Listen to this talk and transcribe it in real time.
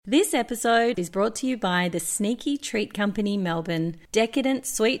This episode is brought to you by the Sneaky Treat Company Melbourne. Decadent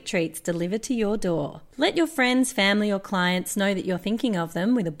sweet treats delivered to your door. Let your friends, family or clients know that you're thinking of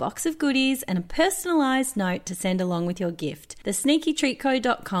them with a box of goodies and a personalised note to send along with your gift.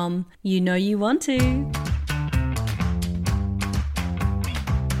 thesneakytreatco.com. You know you want to.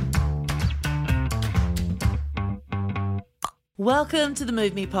 Welcome to the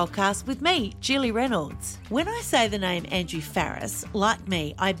Move Me podcast with me, Julie Reynolds. When I say the name Andrew Farriss, like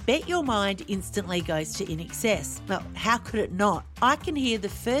me, I bet your mind instantly goes to INXS. Well, how could it not? I can hear the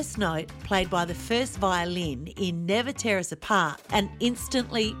first note played by the first violin in Never Tear Us Apart and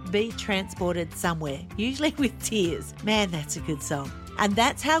instantly be transported somewhere, usually with tears. Man, that's a good song. And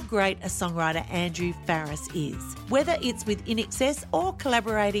that's how great a songwriter Andrew Farriss is. Whether it's with INXS or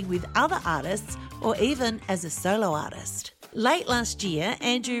collaborating with other artists or even as a solo artist. Late last year,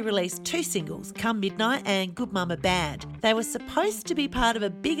 Andrew released 2 singles, Come Midnight and Good Momma Bad. They were supposed to be part of a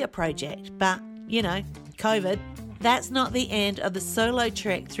bigger project, but, you know, COVID. That's not the end of the solo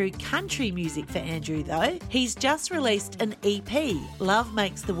trek through country music for Andrew, though. He's just released an EP, Love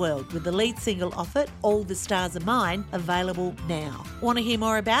Makes the World, with the lead single off it, All the Stars Are Mine, available now. Want to hear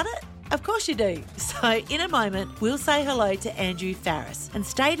more about it? Of course you do. So in a moment, we'll say hello to Andrew Farriss. And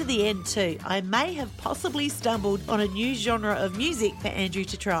stay to the end too. I may have possibly stumbled on a new genre of music for Andrew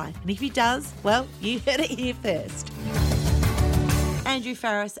to try. And if he does, well, you heard it here first. Andrew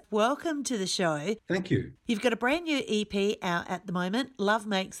Farriss, welcome to the show. Thank you. You've got a brand new EP out at the moment, Love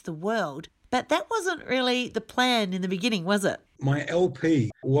Makes the World. But that wasn't really the plan in the beginning, was it? My LP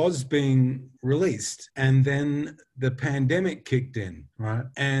was being released and then the pandemic kicked in, right?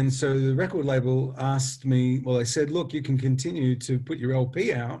 And so the record label asked me, well, they said, look, you can continue to put your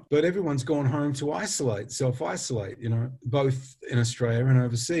LP out, but everyone's gone home to self-isolate, you know, both in Australia and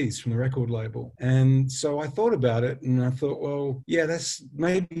overseas from the record label. And so I thought about it and I thought, well, yeah, that's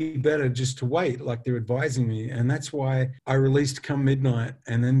maybe better just to wait, like they're advising me. And that's why I released Come Midnight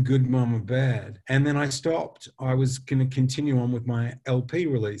and then Good Momma Bad. And then I stopped. I was going to continue on with my LP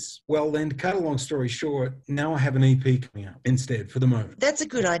release. Well, then to cut a long story short, now I have an EP coming out instead for the moment. That's a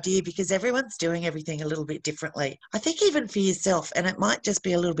good idea because everyone's doing everything a little bit differently. I think even for yourself, and it might just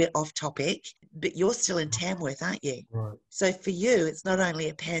be a little bit off topic, but you're still in Tamworth, aren't you? Right. So for you, it's not only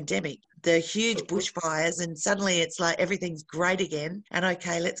a pandemic, the huge bushfires, and suddenly it's like everything's great again. And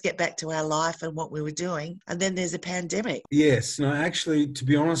okay, let's get back to our life and what we were doing. And then there's a pandemic. Yes. No, actually, to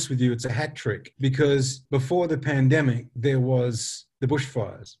be honest with you, it's a hat trick because before the pandemic, there was the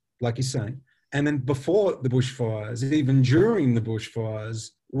bushfires, like you're saying. And then before the bushfires, even during the bushfires,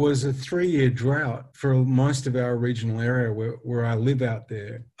 was a 3-year drought for most of our regional area where I live out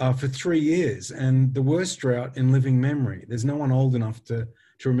there for 3 years. And the worst drought in living memory. There's no one old enough to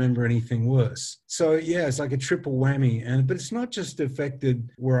remember anything worse. So yeah, it's like a triple whammy. But it's not just affected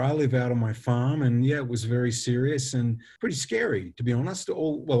where I live out on my farm. And yeah, it was very serious and pretty scary, to be honest.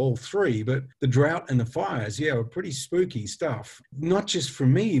 All 3, but the drought and the fires, yeah, were pretty spooky stuff. Not just for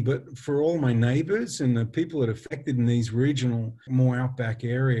me, but for all my neighbors and the people that are affected in these regional, more outback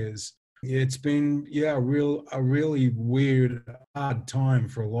areas. It's been, yeah, a really weird, hard time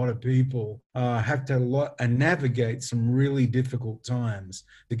for a lot of people. Have to navigate some really difficult times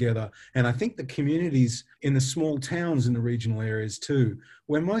together. And I think the communities in the small towns in the regional areas too,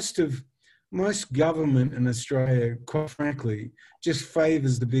 where most government in Australia, quite frankly, just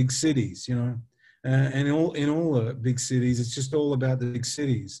favours the big cities, you know. And in all the big cities, it's just all about the big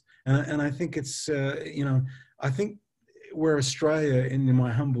cities. And I think it's, I think where Australia, in my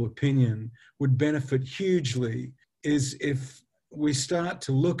humble opinion, would benefit hugely is if we start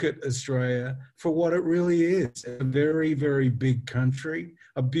to look at Australia for what it really is, a very, very big country,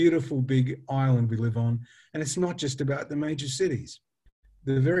 a beautiful big island we live on, and it's not just about the major cities.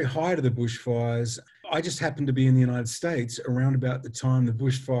 The very height of the bushfires, I just happened to be in the United States around about the time the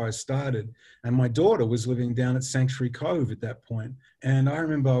bushfires started, and my daughter was living down at Sanctuary Cove at that point. And I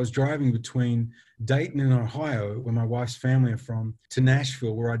remember I was driving between Dayton in Ohio, where my wife's family are from, to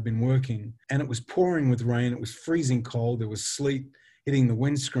Nashville, where I'd been working. And it was pouring with rain. It was freezing cold. There was sleet hitting the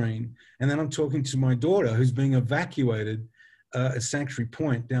windscreen. And then I'm talking to my daughter, who's being evacuated at Sanctuary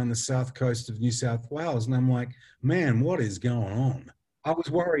Point down the south coast of New South Wales. And I'm like, man, what is going on? I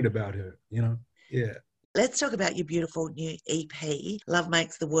was worried about her, you know? Yeah. Let's talk about your beautiful new EP, Love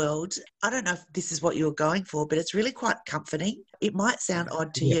Makes the World. I don't know if this is what you were going for, but it's really quite comforting. It might sound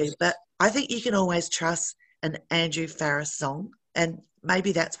odd to you, but I think you can always trust an Andrew Farriss song. And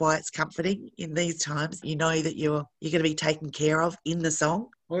maybe that's why it's comforting in these times. You know that you're going to be taken care of in the song.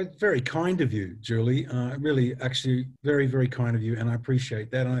 Well, it's very kind of you, Julie. Really, actually, very, very kind of you, and I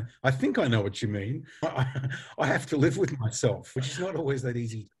appreciate that. I think I know what you mean. I have to live with myself, which is not always that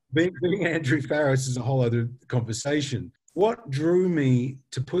easy. being Andrew Farriss is a whole other conversation. What drew me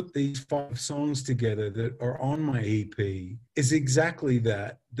to put these 5 songs together that are on my EP is exactly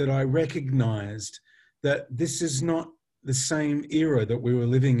that I recognized that this is not the same era that we were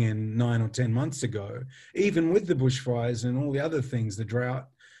living in 9 or 10 months ago, even with the bushfires and all the other things, the drought,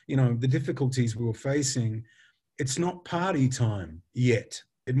 the difficulties we were facing. It's not party time yet.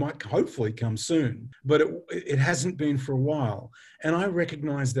 It might hopefully come soon, but it hasn't been for a while. And I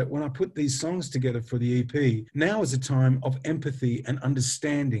recognize that when I put these songs together for the EP, now is a time of empathy and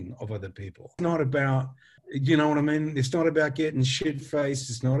understanding of other people. It's not about, you know what I mean? It's not about getting shit-faced.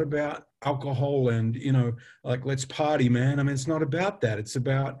 It's not about alcohol and, like, let's party, man. I mean, it's not about that. It's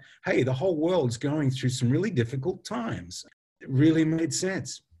about, hey, the whole world's going through some really difficult times. It really made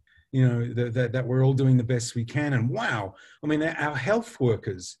sense. That we're all doing the best we can. And wow, I mean, our health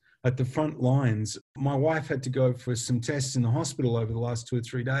workers at the front lines, my wife had to go for some tests in the hospital over the last 2 or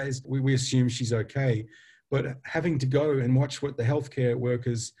 3 days. We assume she's okay, but having to go and watch what the healthcare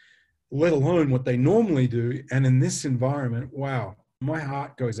workers, let alone what they normally do, and in this environment, wow, my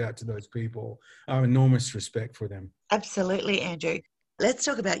heart goes out to those people. I have enormous respect for them. Absolutely, Andrew. Let's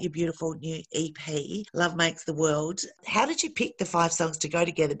talk about your beautiful new EP, Love Makes the World. How did you pick the 5 songs to go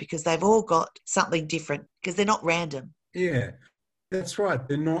together? Because they've all got something different, because they're not random. Yeah, that's right.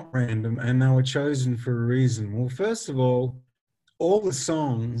 They're not random, and they were chosen for a reason. Well, first of all the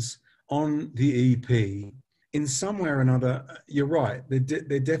songs on the EP, in some way or another, you're right,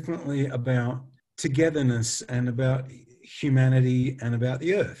 they're definitely about togetherness and about humanity and about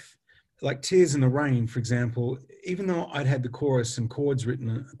the earth. Like Tears in the Rain, for example, even though I'd had the chorus and chords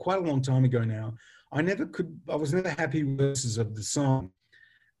written quite a long time ago now, I was never happy with verses of the song.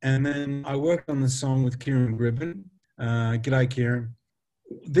 And then I worked on the song with Kieran Gribben. G'day, Kieran.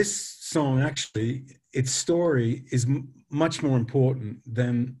 This song, actually, its story is much more important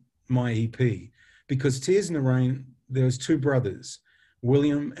than my EP, because Tears in the Rain, there was 2 brothers,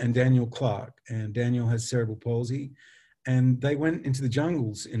 William and Daniel Clark, and Daniel has cerebral palsy. And they went into the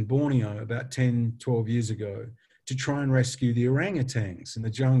jungles in Borneo about 10, 12 years ago to try and rescue the orangutans in the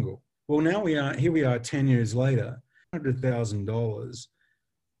jungle. Well, here we are 10 years later, $100,000,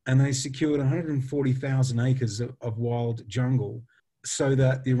 and they secured 140,000 acres of wild jungle so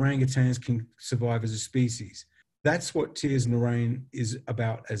that the orangutans can survive as a species. That's what Tears in the Rain is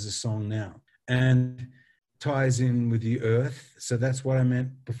about as a song now, and ties in with the earth. So that's what I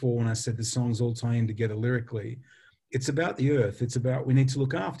meant before when I said the songs all tie in together lyrically. It's about the earth. It's about, we need to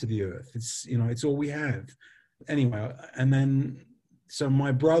look after the earth. It's, it's all we have. Anyway, and then, so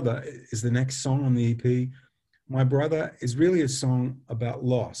My Brother is the next song on the EP. My Brother is really a song about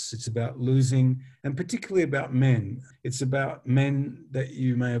loss. It's about losing, and particularly about men. It's about men that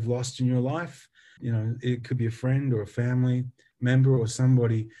you may have lost in your life. It could be a friend or a family member or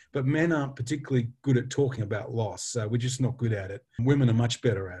somebody, but men aren't particularly good at talking about loss. We're just not good at it. Women are much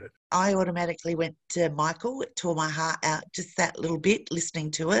better at it. I automatically went to Michael. It tore my heart out just that little bit, listening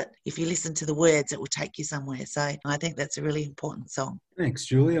to it. If you listen to the words, it will take you somewhere. So I think that's a really important song. Thanks,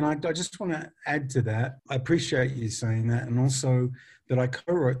 Julie. And I just want to add to that. I appreciate you saying that, and also that I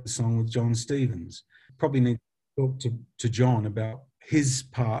co-wrote the song with John Stevens. Probably need to talk to John about his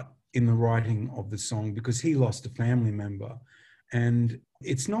part in the writing of the song, because he lost a family member. And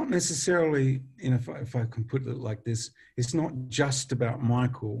it's not necessarily, if I can put it like this, it's not just about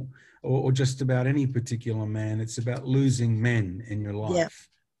Michael or just about any particular man. It's about losing men in your life.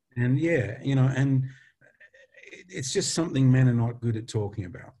 Yeah. And and it's just something men are not good at talking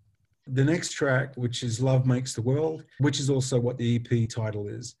about. The next track, which is Love Makes the World, which is also what the EP title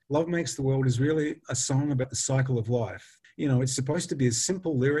is. Love Makes the World is really a song about the cycle of life. It's supposed to be a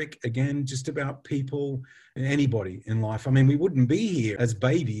simple lyric, again, just about people, anybody in life. I mean, we wouldn't be here as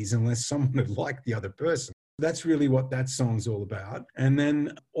babies unless someone had liked the other person. That's really what that song's all about. And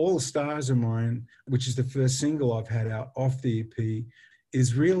then All the Stars Are Mine, which is the first single I've had out off the EP,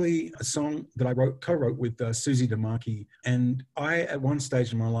 is really a song that I co-wrote with Susie DeMarchi. And at one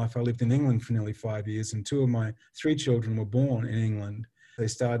stage in my life, I lived in England for nearly 5 years, and 2 of my 3 children were born in England. They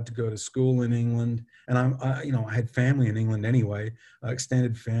started to go to school in England, and I had family in England anyway,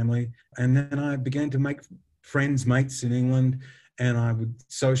 extended family. And then I began to make mates in England, and I would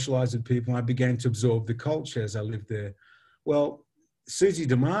socialize with people. I began to absorb the culture as I lived there. Well, Susie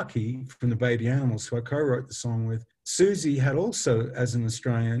DeMarchi from the Baby Animals, who I co-wrote the song with, Susie had also, as an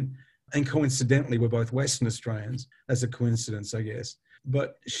Australian, and coincidentally, we're both Western Australians, as a coincidence, I guess,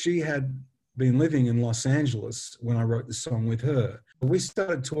 but she had been living in Los Angeles when I wrote the song with her. We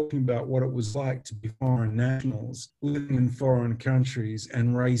started talking about what it was like to be foreign nationals, living in foreign countries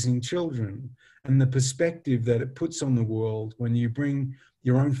and raising children, and the perspective that it puts on the world when you bring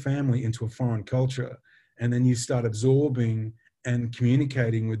your own family into a foreign culture, and then you start absorbing and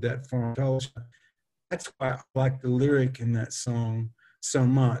communicating with that foreign culture. That's why I like the lyric in that song so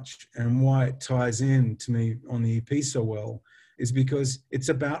much, and why it ties in to me on the EP so well, is because it's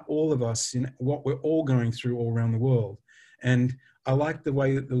about all of us in what we're all going through all around the world. And I like the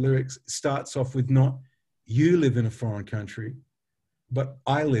way that the lyrics starts off with not you live in a foreign country, but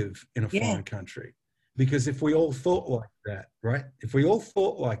I live in a foreign country. Because if we all thought like that, right? If we all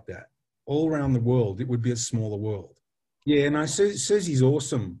thought like that all around the world, it would be a smaller world. Yeah, no, Susie's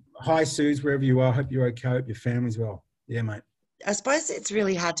awesome. Hi, Suze, wherever you are. Hope you're okay. Hope your family's well. Yeah, mate. I suppose it's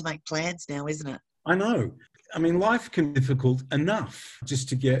really hard to make plans now, isn't it? I know. I mean, life can be difficult enough just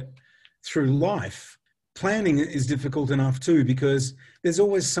to get through life. Planning is difficult enough too, because there's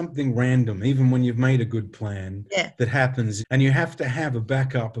always something random, even when you've made a good plan, that happens. And you have to have a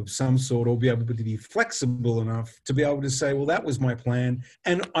backup of some sort, or be able to be flexible enough to be able to say, well, that was my plan.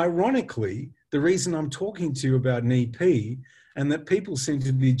 And ironically, the reason I'm talking to you about an EP, and that people seem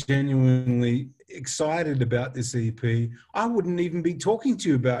to be genuinely excited about this EP, I wouldn't even be talking to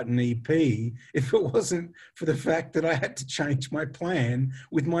you about an EP if it wasn't for the fact that I had to change my plan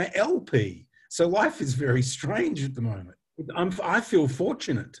with my LP. So life is very strange at the moment. I feel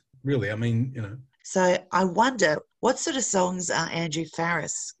fortunate, really. I mean, you know. So I wonder, what sort of songs are Andrew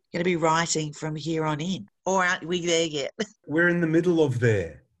Farriss going to be writing from here on in? Or aren't we there yet? We're in the middle of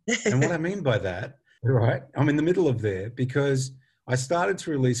there. And what I mean by that, right, I'm in the middle of there because I started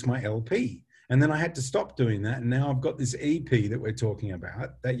to release my LP. And then I had to stop doing that. And now I've got this EP that we're talking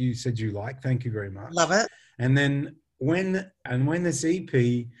about that you said you like. Thank you very much. Love it. And then when this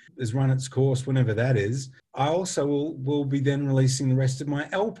EP has run its course, whenever that is, I also will be then releasing the rest of my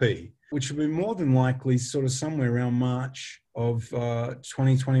LP, which will be more than likely sort of somewhere around March of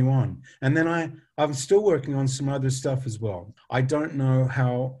 2021. And then I'm still working on some other stuff as well. I don't know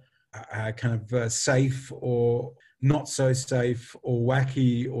how kind of safe or not so safe or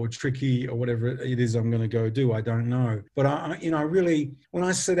wacky or tricky or whatever it is I'm going to go do. I don't know. But I really, when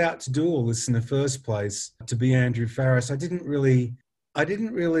I set out to do all this in the first place, to be Andrew Farriss, I didn't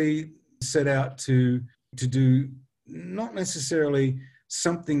really set out to do not necessarily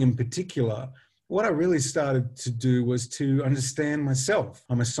something in particular. What I really started to do was to understand myself.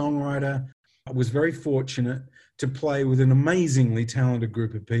 I'm a songwriter. I was very fortunate to play with an amazingly talented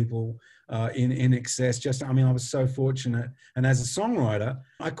group of people in INXS. I was so fortunate. And as a songwriter,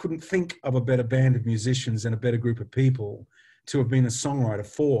 I couldn't think of a better band of musicians and a better group of people to have been a songwriter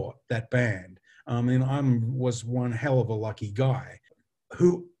for that band. I was one hell of a lucky guy.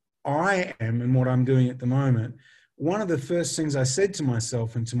 Who I am and what I'm doing at the moment, one of the first things I said to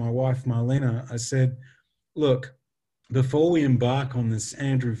myself and to my wife, Marlena, I said, look, before we embark on this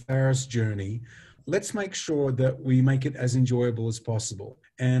Andrew Farriss journey, let's make sure that we make it as enjoyable as possible.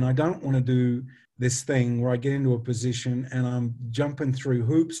 And I don't want to do this thing where I get into a position and I'm jumping through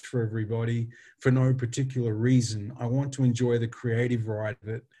hoops for everybody for no particular reason. I want to enjoy the creative ride of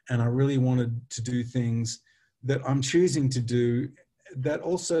it. And I really wanted to do things that I'm choosing to do that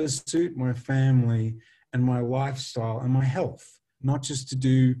also suit my family and my lifestyle and my health, not just to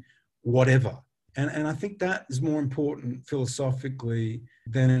do whatever. And I think that is more important philosophically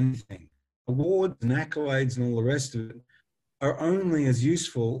than anything. Awards and accolades and all the rest of it are only as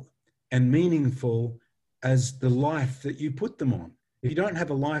useful and meaningful as the life that you put them on. If you don't have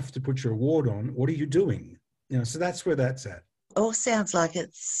a life to put your award on, what are you doing? So that's where that's at. All sounds like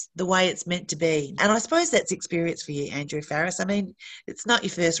it's the way it's meant to be. And I suppose that's experience for you, Andrew Farriss. I mean, it's not your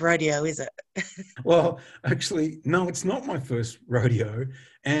first rodeo, is it? Well, actually, no, it's not my first rodeo.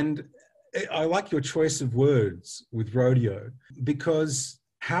 And I like your choice of words with rodeo, because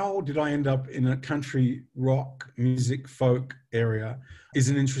how did I end up in a country rock music folk area is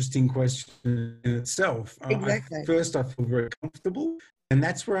an interesting question in itself. Exactly. First, I feel very comfortable. And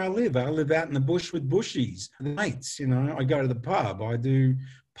that's where I live. I live out in the bush with bushies, mates. I go to the pub. I do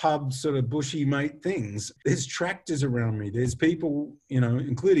pub sort of bushy mate things. There's tractors around me. There's people,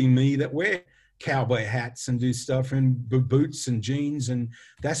 including me, that wear cowboy hats and do stuff in boots and jeans. And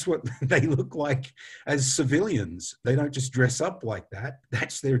that's what they look like as civilians. They don't just dress up like that.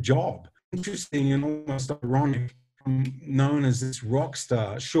 That's their job. Interesting and almost ironic. I'm known as this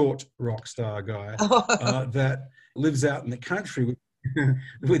short rock star guy that lives out in the country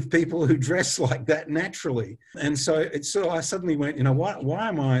with people who dress like that naturally. And so I suddenly went,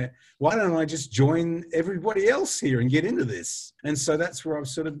 why don't I just join everybody else here and get into this? And so that's where I've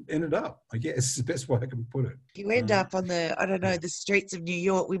sort of ended up, I guess, is the best way I can put it. You end up on the streets of New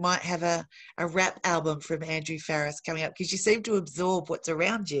York. We might have a rap album from Andrew Farriss coming up, because you seem to absorb what's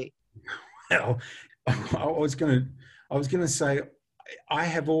around you. Well, I was going to say, I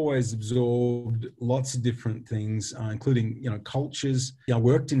have always absorbed lots of different things, including, cultures. I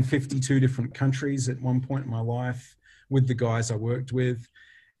worked in 52 different countries at one point in my life with the guys I worked with.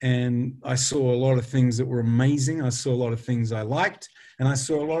 And I saw a lot of things that were amazing. I saw a lot of things I liked, and I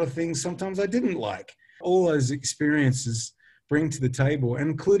saw a lot of things sometimes I didn't like. All those experiences bring to the table, and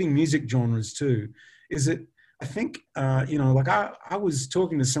including music genres too, is that I think, I was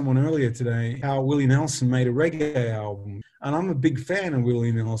talking to someone earlier today, how Willie Nelson made a reggae album. And I'm a big fan of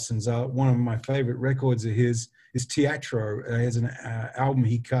Willie Nelson's. One of my favorite records of his is Teatro. He has an album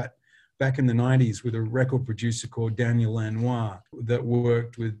he cut back in the 90s with a record producer called Daniel Lanois that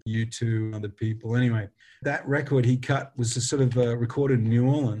worked with U2 and other people. Anyway, that record he cut was sort of recorded in New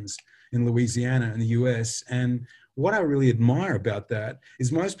Orleans in Louisiana in the US. And what I really admire about that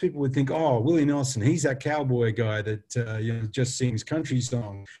is most people would think, oh, Willie Nelson, he's that cowboy guy that just sings country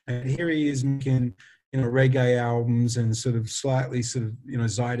songs. And here he is making, reggae albums and slightly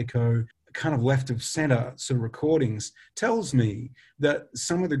Zydeco, kind of left of center sort of recordings. Tells me that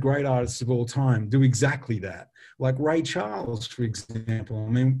some of the great artists of all time do exactly that. Like Ray Charles, for example. I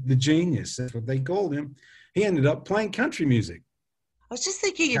mean, the genius, that's what they called him. He ended up playing country music. I was just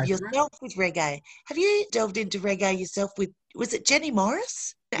thinking of yourself with reggae. Have you delved into reggae yourself with, was it Jenny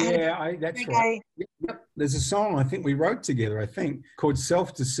Morris? Yeah, that's right. Yep. There's a song I think we wrote together, called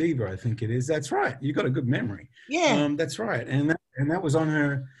Self-Deceiver, I think it is. That's right. You got a good memory. Yeah. That's right. And that was on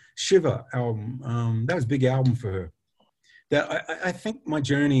her Shiver album. That was a big album for her. That I think my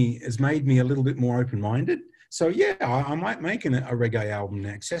journey has made me a little bit more open-minded. So yeah, I might make a reggae album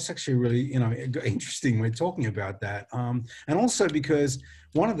next. That's actually really, interesting. We're talking about that. And also because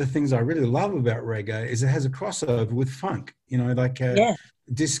one of the things I really love about reggae is it has a crossover with funk,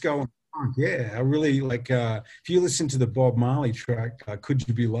 disco and funk. Yeah, I really like, if you listen to the Bob Marley track, Could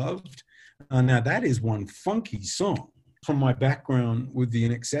You Be Loved? Now that is one funky song. From my background with the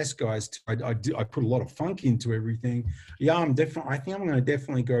INXS guys, I put a lot of funk into everything. Yeah, I think I'm going to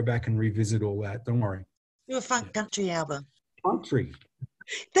definitely go back and revisit all that. Don't worry. Do a funk country album. Country.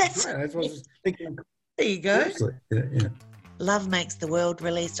 That's what I was thinking. There you go. Yeah. Love Makes the World,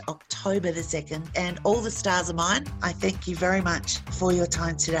 released October the 2nd, and All the Stars Are Mine. I thank you very much for your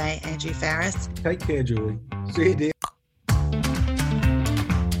time today, Andrew Farriss. Take care, Julie. See you, dear.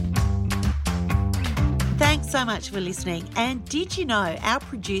 Thanks so much for listening. And did you know our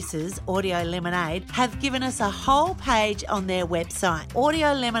producers, AUDIOLemonade, have given us a whole page on their website,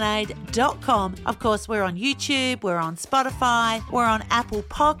 audiolemonade.com. Of course, we're on YouTube, we're on Spotify, we're on Apple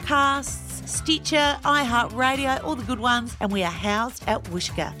Podcasts, Stitcher, iHeartRadio, all the good ones, and we are housed at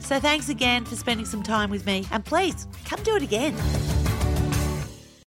Wooshka. So thanks again for spending some time with me, and please come do it again.